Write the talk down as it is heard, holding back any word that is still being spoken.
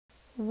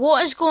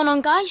What is going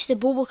on, guys? The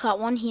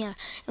BoboCat1 here,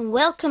 and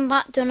welcome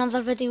back to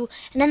another video.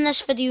 And in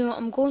this video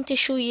I'm going to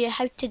show you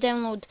how to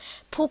download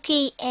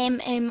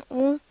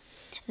PokeMMO,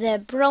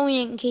 the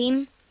brilliant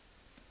game.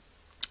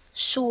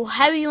 So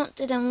how you want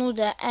to download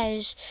it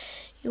is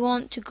you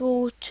want to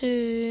go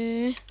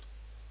to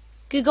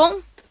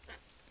Google,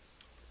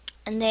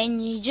 and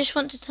then you just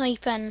want to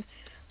type in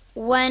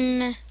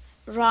WinRAR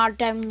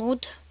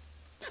download.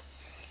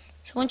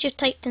 So once you've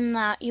typed in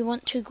that, you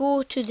want to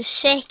go to the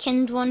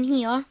second one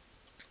here,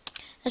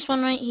 this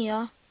one right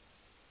here,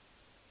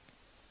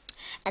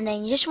 and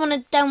then you just want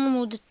to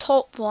download the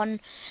top one,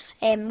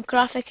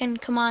 graphic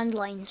and command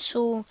line.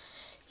 So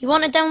you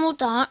want to download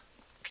that,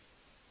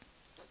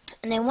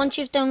 and then once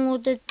you've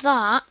downloaded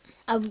that,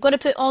 I'm going to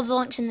put all the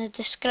links in the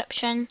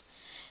description.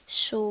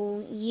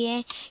 So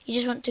yeah, you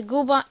just want to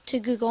go back to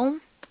Google,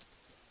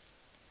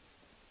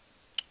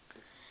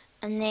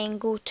 and then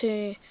go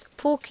to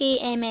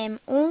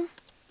PokeMMO,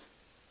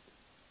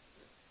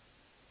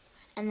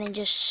 and then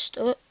just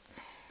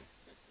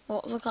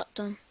what have I got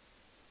done?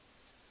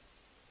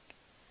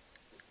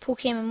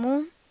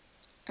 PokeMMO,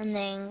 and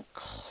then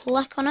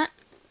click on it.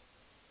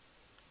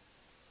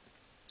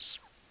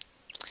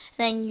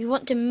 Then you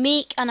want to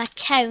make an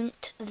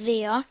account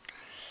there,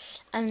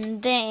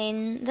 and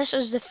then this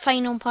is the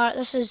final part.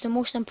 This is the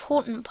most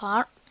important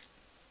part.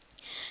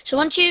 So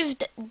once you've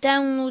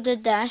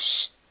downloaded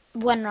this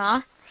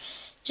WinRAR,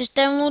 just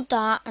download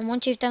that, and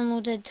once you've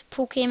downloaded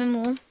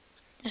PokeMMO,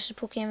 this is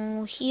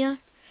PokeMMO here.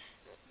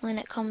 When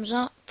it comes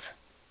up,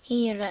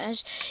 here it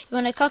is. You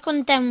want to click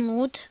on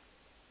download,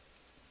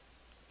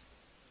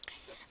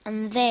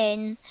 and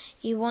then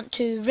you want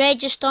to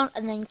register,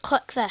 and then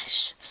click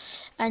this.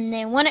 And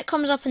then when it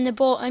comes up in the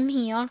bottom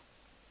here,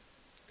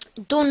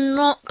 do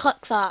not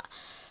click that.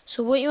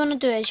 So what you want to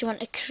do is you want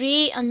to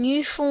create a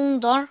new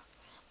folder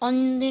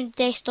on the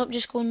desktop.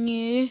 Just go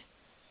new,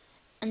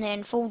 and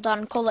then folder,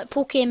 and call it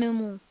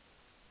PokeMMO.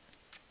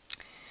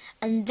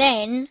 And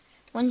then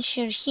once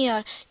you're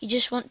here, you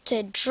just want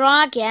to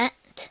drag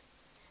it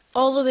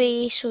all the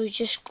way. So you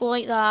just go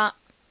like that,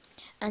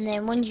 and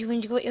then when you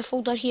got your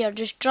folder here,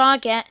 just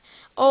drag it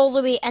all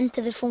the way into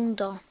the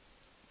folder.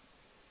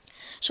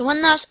 So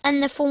when that's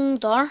in the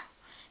folder,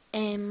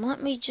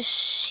 let me just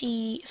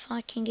see if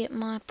I can get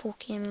my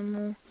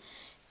PokeMMO.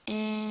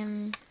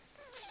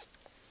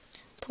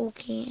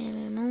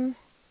 PokeMMO.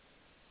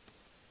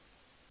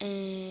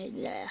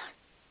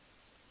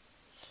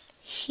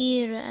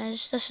 Here it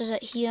is. This is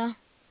it here.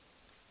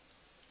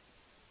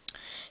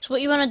 So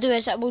what you want to do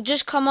is it will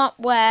just come up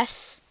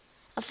with,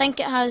 I think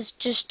it has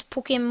just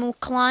PokeMMO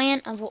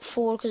client. I've got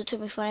 4 because it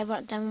took me forever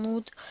to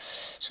download.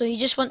 So you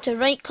just want to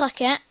right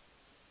click it,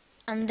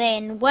 and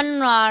then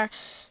WinRAR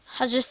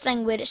has this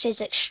thing where it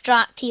says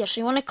extract here.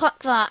 So you want to click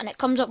that, and it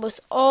comes up with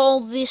all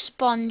this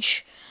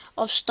bunch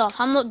of stuff.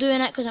 I'm not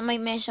doing it because it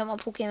might mess up my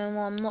PokeMMO,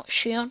 I'm not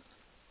sure.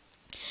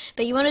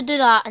 But you want to do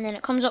that, and then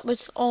it comes up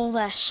with all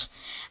this.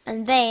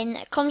 And then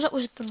it comes up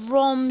with the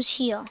ROMs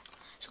here.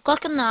 So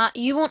click on that.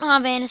 You won't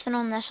have anything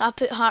on this. I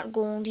put heart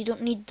gold. You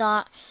don't need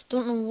that.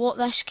 Don't know what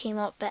this came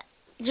up, but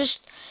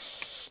just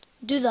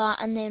do that.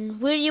 And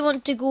then where you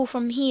want to go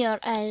from here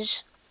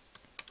is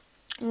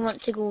you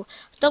want to go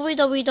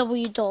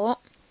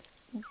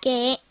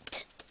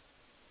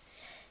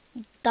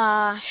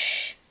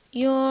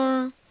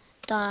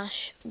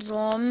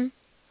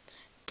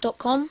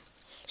www.get-your-rom.com.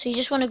 So you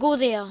just want to go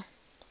there,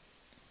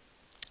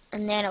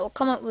 and then it will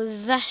come up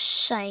with this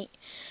site.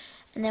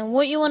 And then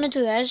what you want to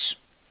do is,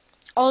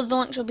 all the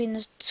links will be in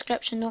the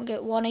description, don't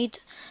get worried.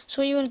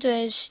 So what you want to do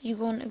is, you're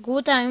going to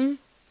go down,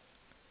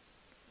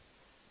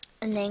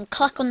 and then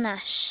click on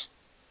this,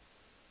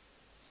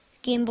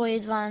 Game Boy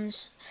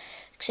Advance,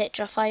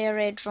 etc. Fire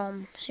Red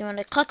ROM. So you want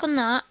to click on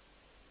that.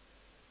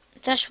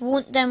 This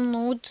won't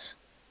download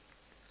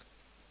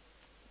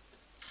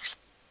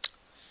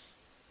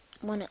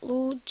when it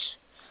loads.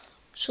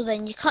 So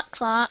then you click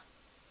that,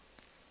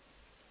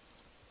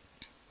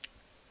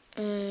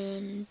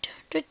 and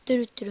when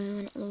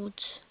it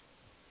loads,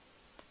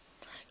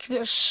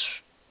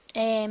 computer's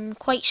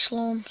quite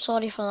slow.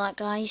 Sorry for that,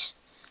 guys.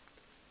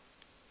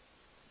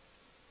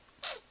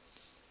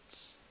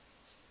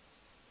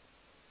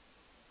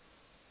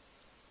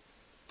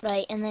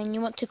 Right, and then you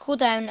want to go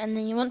down, and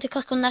then you want to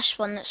click on this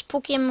one. That's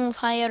PokeMMO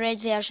Fire Red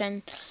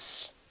version,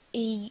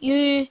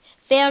 EU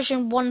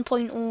version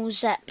 1.0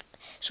 zip.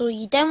 So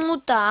you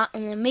download that,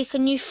 and then make a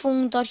new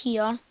folder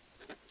here.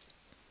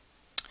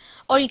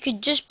 Or you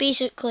could just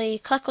basically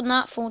click on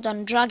that folder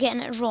and drag it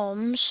into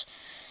ROMs.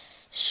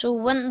 So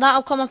when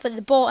that'll come up at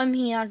the bottom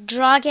here,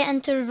 drag it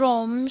into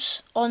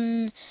ROMs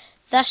on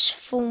this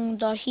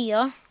folder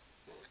here.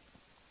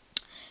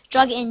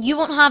 Drag it in. You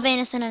won't have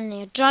anything in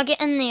there. Drag it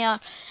in there,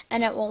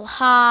 and it will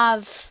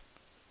have,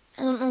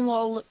 I don't know what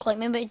it'll look like.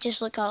 Maybe it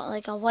just look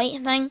like a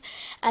white thing.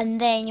 And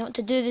then you want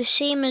to do the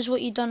same as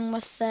what you've done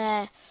with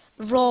the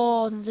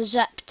raw, the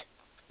zipped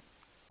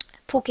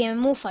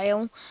PokeMMO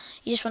file.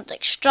 You just want to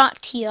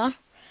extract here,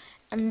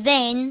 and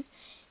then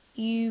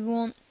you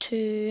want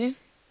to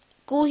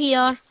go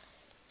here,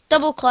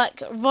 double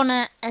click, run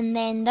it, and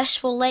then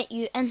this will let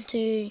you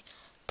into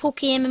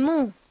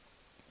PokeMMO.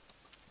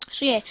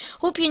 So yeah,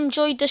 hope you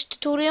enjoyed this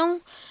tutorial.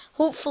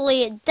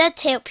 Hopefully it did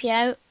help you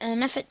out,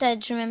 and if it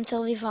did, remember to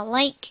leave a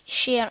like,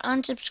 share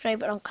and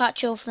subscribe, and I'll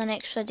catch you all for the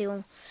next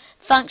video.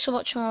 Thanks so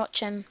much for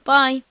watching.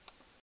 Bye.